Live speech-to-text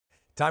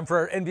Time for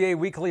our NBA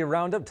Weekly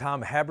Roundup.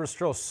 Tom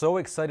Haberstroh so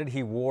excited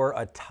he wore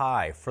a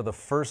tie for the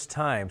first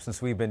time since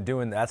we've been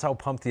doing that. That's how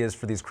pumped he is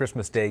for these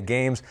Christmas Day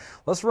games.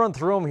 Let's run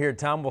through them here,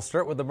 Tom. We'll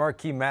start with the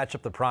marquee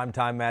matchup, the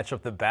primetime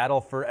matchup, the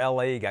battle for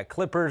L.A. You got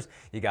Clippers,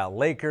 you got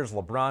Lakers.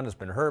 LeBron has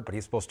been hurt, but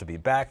he's supposed to be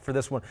back for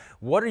this one.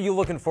 What are you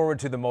looking forward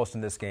to the most in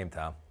this game,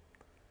 Tom?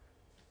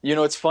 You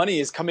know, what's funny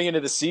is coming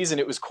into the season,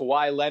 it was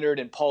Kawhi Leonard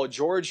and Paul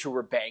George who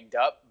were banged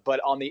up. But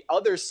on the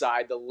other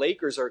side, the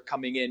Lakers are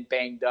coming in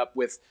banged up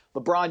with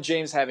LeBron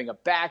James having a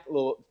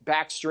little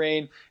back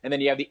strain. And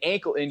then you have the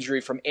ankle injury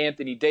from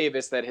Anthony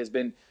Davis that has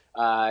been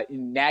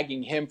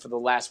nagging him for the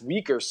last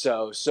week or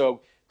so.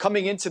 So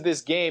coming into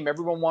this game,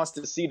 everyone wants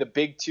to see the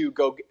big two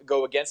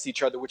go against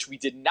each other, which we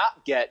did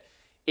not get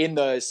in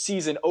the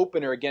season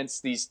opener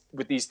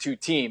with these two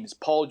teams.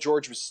 Paul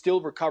George was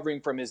still recovering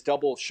from his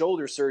double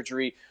shoulder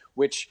surgery,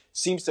 which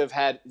seems to have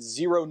had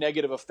zero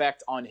negative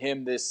effect on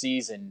him this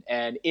season.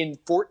 And in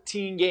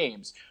 14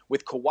 games,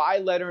 with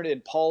Kawhi Leonard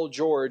and Paul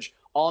George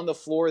on the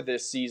floor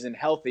this season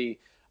healthy,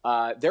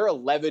 they're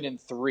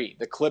 11-3,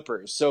 the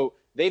Clippers. So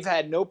they've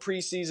had no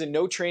preseason,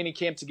 no training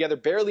camp together,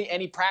 barely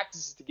any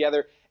practices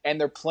together,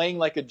 and they're playing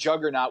like a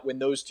juggernaut when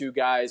those two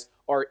guys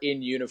are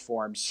in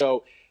uniform.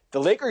 So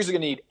the Lakers are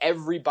going to need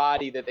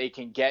everybody that they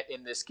can get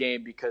in this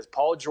game because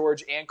Paul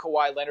George and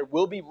Kawhi Leonard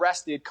will be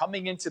rested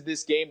coming into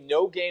this game.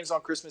 No games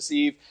on Christmas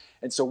Eve.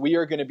 And so we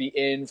are going to be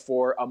in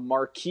for a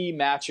marquee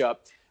matchup.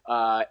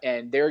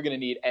 And they're going to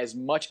need as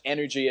much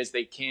energy as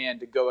they can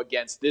to go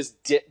against this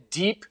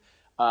deep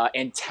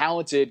and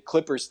talented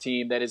Clippers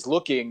team that is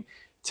looking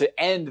to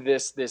end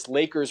this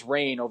Lakers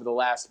reign over the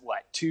last,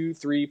 2,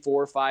 3,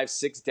 4, 5,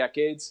 6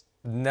 decades?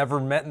 Never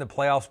met in the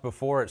playoffs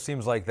before. It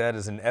seems like that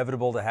is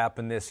inevitable to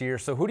happen this year.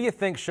 So who do you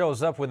think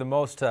shows up with the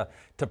most to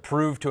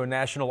prove to a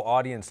national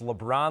audience?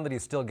 LeBron, that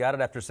he's still got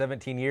it after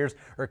 17 years,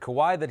 or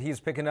Kawhi, that he's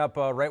picking up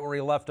right where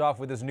he left off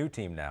with his new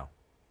team now?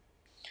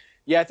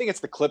 Yeah, I think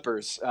it's the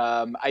Clippers.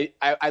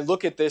 I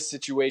look at this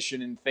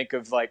situation and think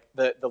of like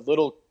the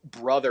little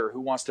brother who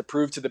wants to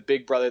prove to the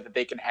big brother that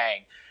they can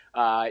hang.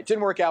 It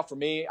didn't work out for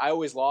me. I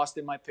always lost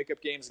in my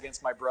pickup games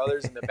against my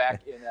brothers in the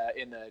back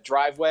in the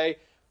driveway.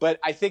 But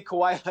I think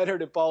Kawhi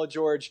Leonard and Paul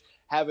George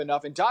have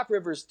enough. And Doc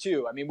Rivers,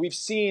 too. I mean, we've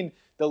seen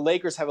the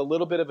Lakers have a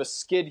little bit of a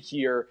skid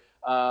here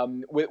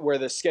where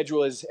the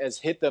schedule has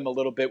hit them a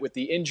little bit with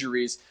the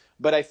injuries.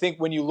 But I think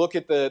when you look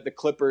at the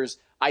Clippers,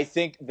 I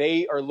think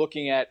they are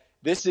looking at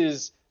this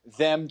is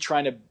them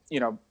trying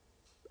to,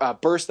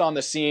 burst on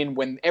the scene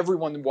when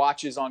everyone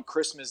watches on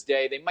Christmas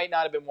Day. They might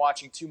not have been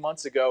watching 2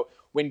 months ago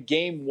when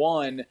Game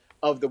 1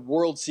 of the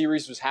World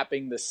Series was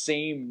happening the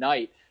same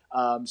night.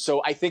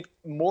 So I think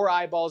more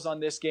eyeballs on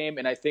this game,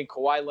 and I think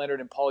Kawhi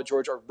Leonard and Paul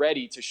George are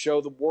ready to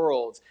show the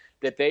world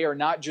that they are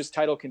not just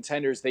title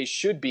contenders. They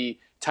should be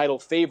title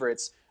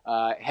favorites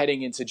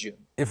heading into June.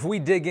 If we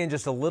dig in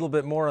just a little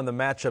bit more on the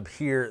matchup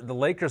here, the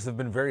Lakers have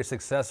been very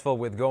successful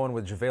with going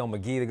with JaVale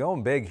McGee. They're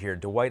going big here.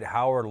 Dwight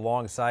Howard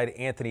alongside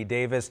Anthony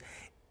Davis.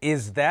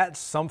 Is that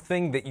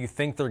something that you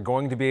think they're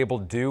going to be able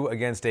to do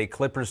against a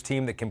Clippers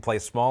team that can play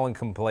small and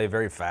can play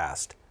very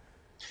fast?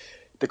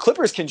 The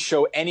Clippers can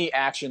show any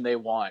action they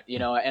want,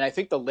 and I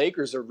think the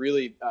Lakers are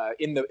really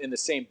in the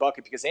same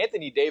bucket because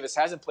Anthony Davis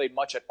hasn't played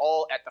much at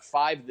all at the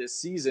 5 this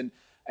season,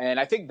 and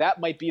I think that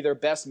might be their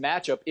best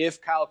matchup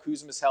if Kyle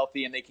Kuzma's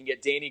healthy and they can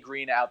get Danny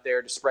Green out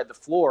there to spread the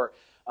floor.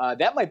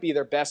 That might be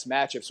their best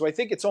matchup. So I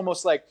think it's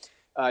almost like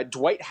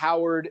Dwight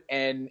Howard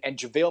and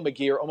JaVale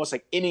McGee are almost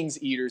like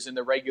innings eaters in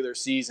the regular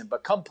season.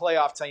 But come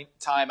playoff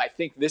time, I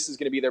think this is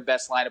going to be their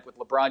best lineup with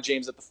LeBron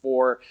James at the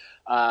 4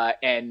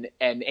 and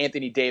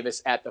Anthony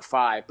Davis at the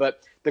 5.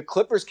 But the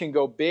Clippers can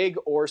go big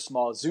or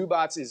small.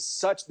 Zubac is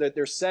such that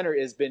their center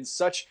has been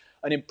such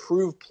an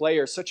improved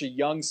player, such a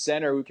young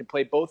center who can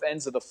play both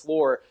ends of the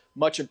floor,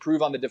 much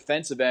improved on the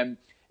defensive end.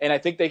 And I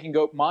think they can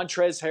go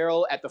Montrezl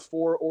Harrell at the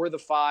 4 or the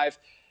 5.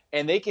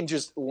 And they can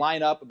just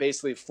line up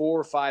basically 4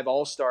 or 5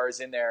 all-stars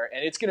in there.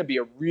 And it's going to be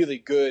a really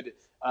good,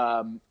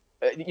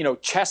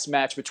 chess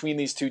match between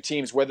these two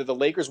teams, whether the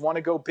Lakers want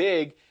to go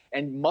big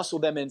and muscle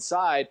them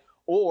inside,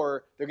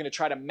 or they're going to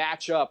try to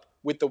match up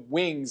with the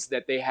wings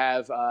that they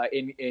have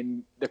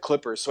in the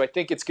Clippers. So I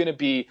think it's going to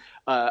be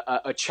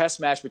a chess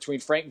match between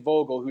Frank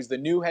Vogel, who's the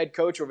new head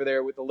coach over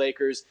there with the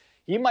Lakers.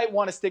 He might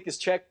want to stick his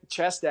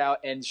chest out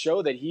and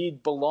show that he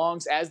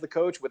belongs as the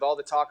coach with all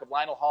the talk of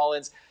Lionel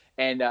Hollins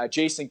and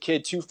Jason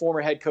Kidd, 2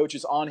 former head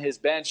coaches on his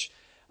bench.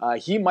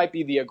 He might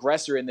be the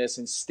aggressor in this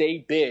and stay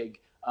big.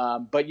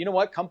 But you know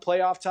what? Come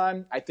playoff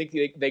time, I think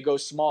they go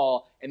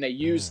small and they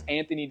use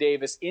Anthony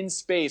Davis in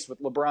space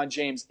with LeBron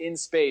James in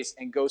space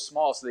and go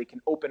small so they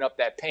can open up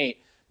that paint.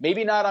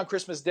 Maybe not on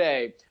Christmas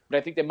Day, but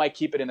I think they might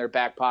keep it in their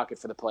back pocket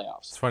for the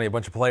playoffs. It's funny, a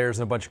bunch of players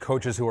and a bunch of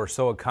coaches who are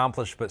so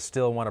accomplished but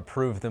still want to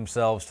prove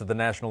themselves to the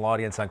national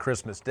audience on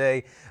Christmas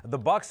Day. The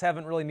Bucks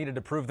haven't really needed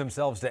to prove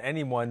themselves to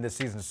anyone this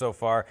season so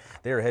far.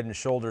 They are head and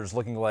shoulders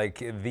looking like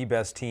the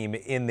best team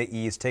in the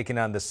East, taking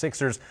on the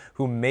Sixers,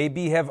 who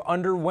maybe have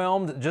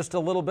underwhelmed just a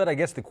little bit. I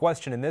guess the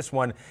question in this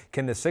one,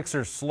 can the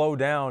Sixers slow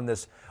down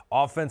this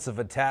offensive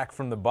attack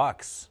from the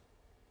Bucks?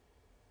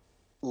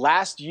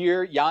 Last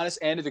year, Giannis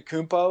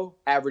Antetokounmpo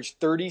averaged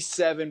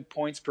 37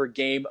 points per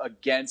game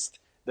against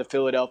the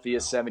Philadelphia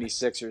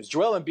 76ers.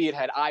 Joel Embiid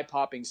had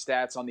eye-popping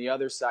stats on the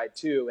other side,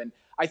 too. And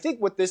I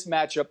think with this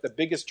matchup, the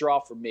biggest draw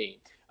for me,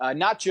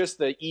 not just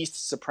the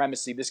East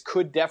supremacy, this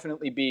could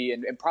definitely be,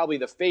 and probably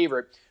the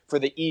favorite for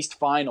the East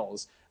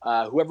Finals.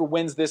 Whoever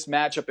wins this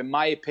matchup, in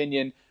my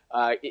opinion,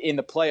 in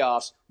the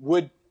playoffs,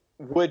 would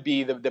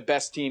be the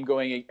best team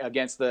going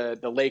against the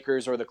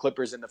Lakers or the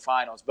Clippers in the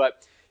finals.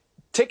 But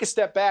take a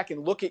step back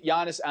and look at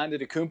Giannis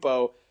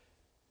Antetokounmpo.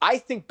 I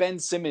think Ben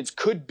Simmons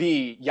could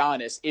be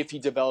Giannis if he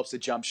develops a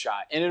jump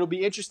shot. And it'll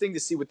be interesting to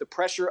see with the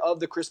pressure of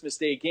the Christmas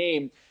Day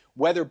game,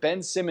 whether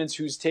Ben Simmons,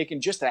 who's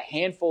taken just a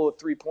handful of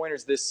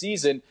three-pointers this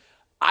season,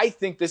 I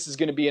think this is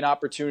going to be an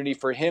opportunity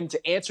for him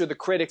to answer the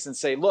critics and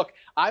say, look,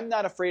 I'm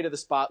not afraid of the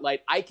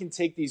spotlight. I can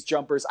take these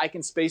jumpers. I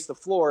can space the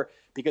floor,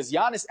 because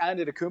Giannis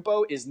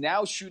Antetokounmpo is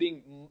now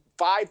shooting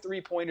 5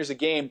 3-pointers a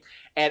game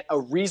at a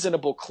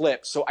reasonable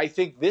clip. So I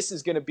think this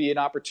is going to be an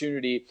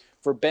opportunity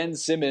for Ben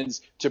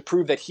Simmons to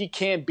prove that he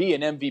can be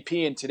an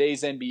MVP in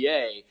today's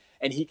NBA.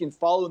 And he can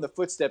follow in the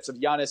footsteps of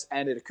Giannis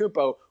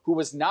Antetokounmpo, who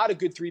was not a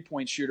good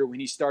three-point shooter when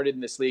he started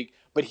in this league,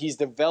 but he's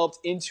developed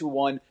into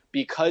one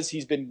because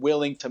he's been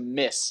willing to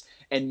miss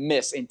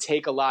and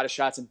take a lot of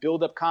shots and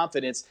build up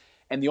confidence.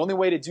 And the only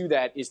way to do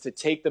that is to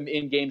take them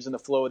in games in the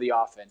flow of the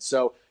offense.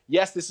 So,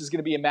 yes, this is going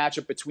to be a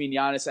matchup between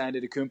Giannis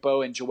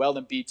Antetokounmpo and Joel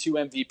Embiid, 2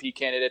 MVP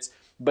candidates.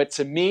 But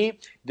to me,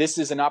 this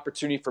is an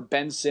opportunity for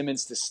Ben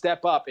Simmons to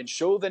step up and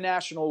show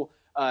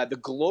the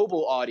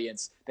global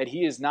audience that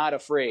he is not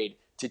afraid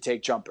to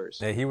take jumpers.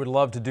 Yeah, he would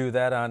love to do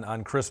that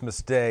on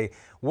Christmas Day.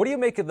 What do you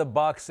make of the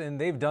Bucks?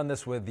 And they've done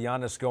this with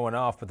Giannis going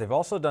off, but they've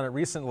also done it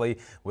recently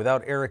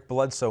without Eric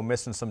Bledsoe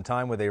missing some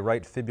time with a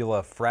right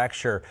fibula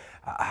fracture.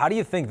 How do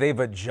you think they've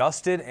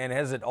adjusted, and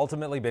has it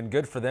ultimately been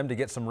good for them to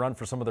get some run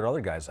for some of their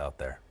other guys out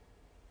there?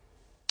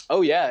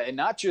 Oh, yeah, and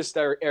not just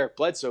Eric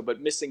Bledsoe,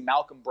 but missing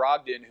Malcolm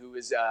Brogdon, who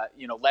is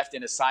left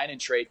in a sign-and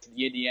trade to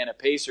the Indiana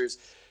Pacers.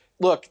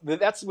 Look,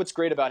 that's what's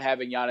great about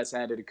having Giannis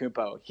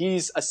Antetokounmpo.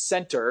 He's a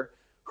center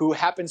who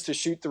happens to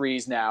shoot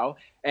threes now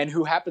and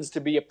who happens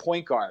to be a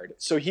point guard.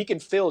 So he can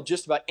fill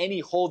just about any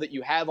hole that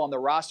you have on the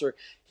roster.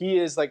 He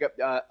is like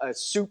a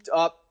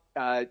souped-up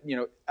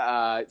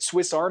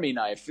Swiss Army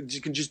knife.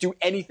 You can just do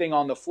anything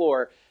on the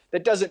floor.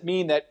 That doesn't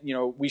mean that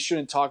we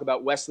shouldn't talk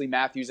about Wesley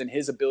Matthews and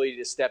his ability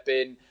to step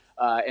in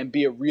and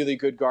be a really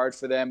good guard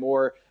for them,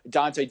 or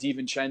Dante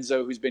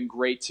DiVincenzo, who's been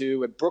great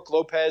too. And Brook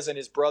Lopez and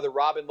his brother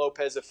Robin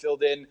Lopez have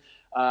filled in,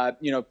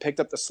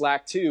 picked up the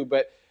slack too.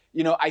 But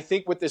I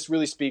think what this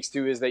really speaks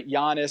to is that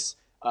Giannis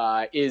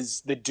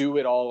is the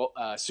do-it-all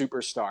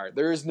superstar.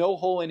 There is no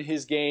hole in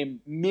his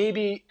game,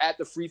 maybe at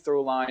the free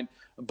throw line,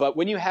 but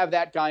when you have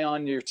that guy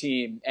on your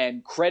team,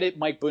 and credit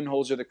Mike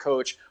Budenholzer, the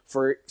coach,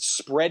 for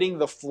spreading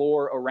the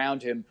floor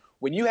around him,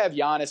 when you have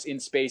Giannis in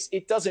space,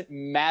 it doesn't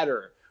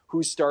matter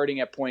who's starting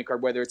at point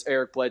guard, whether it's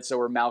Eric Bledsoe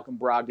or Malcolm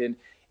Brogdon.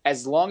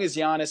 As long as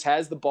Giannis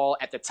has the ball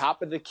at the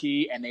top of the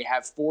key and they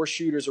have 4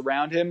 shooters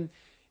around him,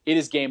 it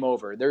is game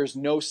over. There's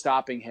no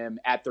stopping him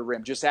at the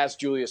rim. Just ask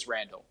Julius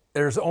Randle.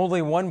 There's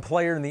only one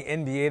player in the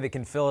NBA that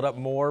can fill it up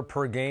more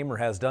per game, or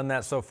has done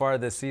that so far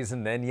this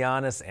season, than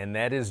Giannis, and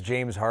that is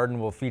James Harden.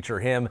 We'll feature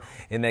him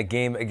in that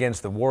game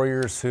against the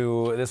Warriors,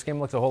 who this game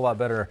looks a whole lot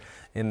better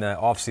in the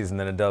offseason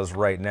than it does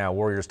right now.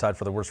 Warriors tied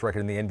for the worst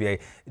record in the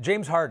NBA.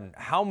 James Harden,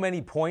 how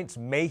many points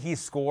may he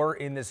score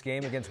in this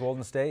game against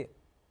Golden State?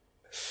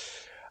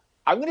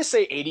 I'm going to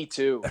say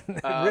 82.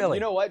 Really?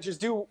 You know what?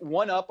 Just do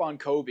one up on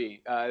Kobe.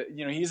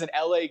 He's an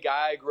LA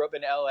guy, grew up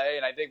in LA,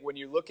 and I think when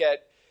you look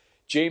at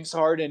James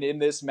Harden in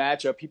this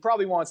matchup, he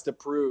probably wants to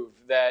prove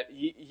that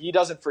he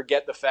doesn't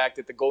forget the fact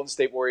that the Golden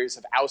State Warriors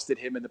have ousted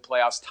him in the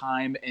playoffs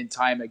time and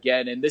time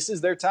again, and this is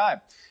their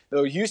time.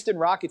 Though Houston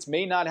Rockets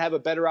may not have a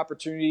better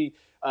opportunity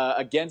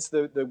against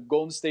the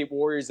Golden State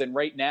Warriors than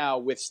right now,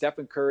 with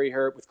Stephen Curry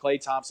hurt, with Klay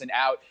Thompson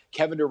out,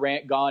 Kevin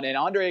Durant gone, and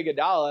Andre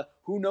Iguodala,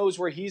 who knows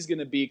where he's going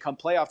to be come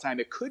playoff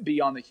time. It could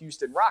be on the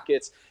Houston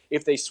Rockets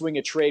if they swing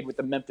a trade with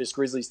the Memphis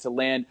Grizzlies to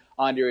land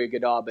Andre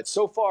Iguodala. But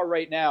so far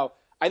right now,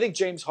 I think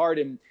James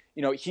Harden,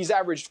 he's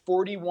averaged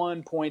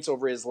 41 points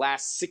over his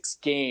last 6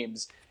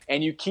 games.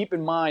 And you keep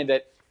in mind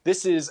that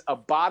this is a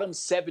bottom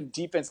 7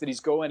 defense that he's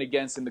going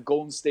against in the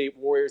Golden State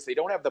Warriors. They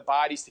don't have the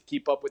bodies to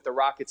keep up with the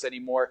Rockets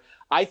anymore.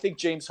 I think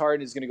James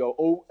Harden is going to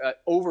go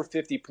over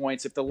 50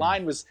 points. If the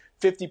line was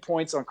 50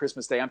 points on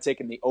Christmas Day, I'm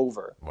taking the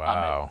over.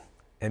 Wow.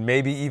 And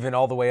maybe even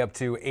all the way up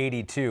to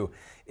 82.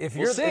 If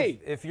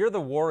you're the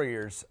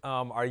Warriors,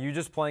 are you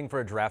just playing for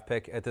a draft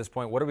pick at this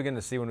point? What are we going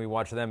to see when we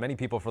watch them? Many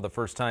people for the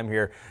first time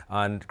here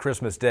on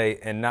Christmas Day,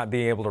 and not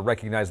being able to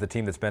recognize the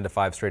team that's been to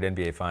 5 straight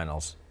NBA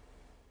Finals.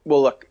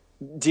 Well, look,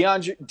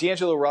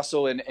 D'Angelo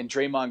Russell and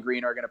Draymond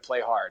Green are going to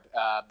play hard,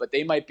 but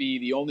they might be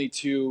the only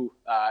 2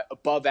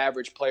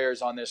 above-average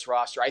players on this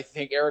roster. I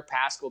think Eric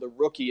Paschall, the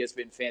rookie, has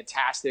been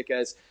fantastic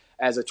as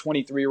a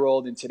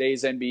 23-year-old in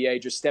today's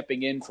NBA, just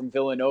stepping in from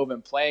Villanova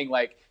and playing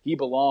like he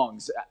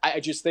belongs. I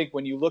just think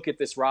when you look at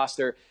this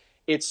roster,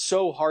 it's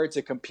so hard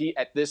to compete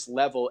at this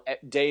level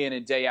day in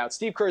and day out.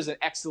 Steve Kerr is an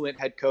excellent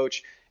head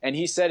coach, and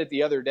he said it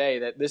the other day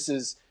that this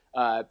is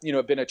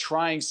been a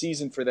trying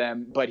season for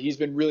them, but he's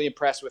been really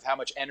impressed with how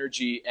much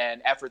energy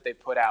and effort they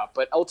put out.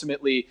 But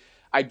ultimately,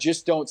 I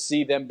just don't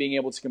see them being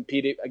able to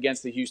compete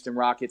against the Houston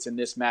Rockets in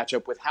this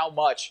matchup with how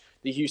much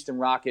the Houston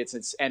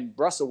Rockets, and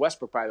Russell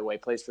Westbrook, by the way,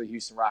 plays for the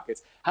Houston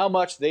Rockets, how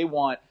much they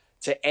want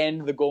to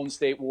end the Golden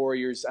State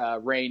Warriors'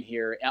 reign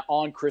here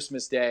on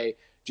Christmas Day,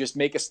 just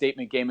make a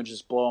statement game and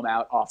just blow them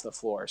out off the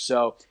floor.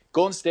 So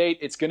Golden State,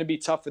 it's going to be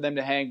tough for them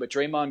to hang, but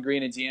Draymond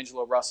Green and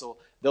D'Angelo Russell,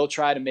 they'll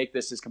try to make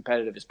this as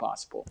competitive as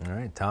possible. All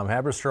right, Tom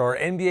Haberstroh, our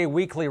NBA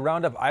Weekly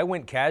Roundup. I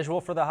went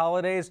casual for the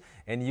holidays,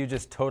 and you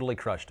just totally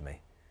crushed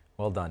me.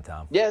 Well done,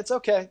 Tom. Yeah, it's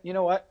okay. You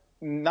know what?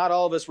 Not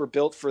all of us were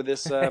built for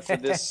this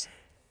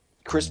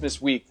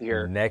Christmas week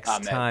here.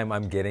 Next time,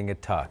 I'm getting a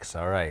tux.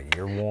 All right,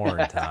 you're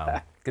warned,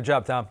 Tom. Good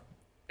job, Tom.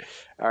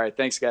 All right,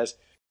 thanks, guys.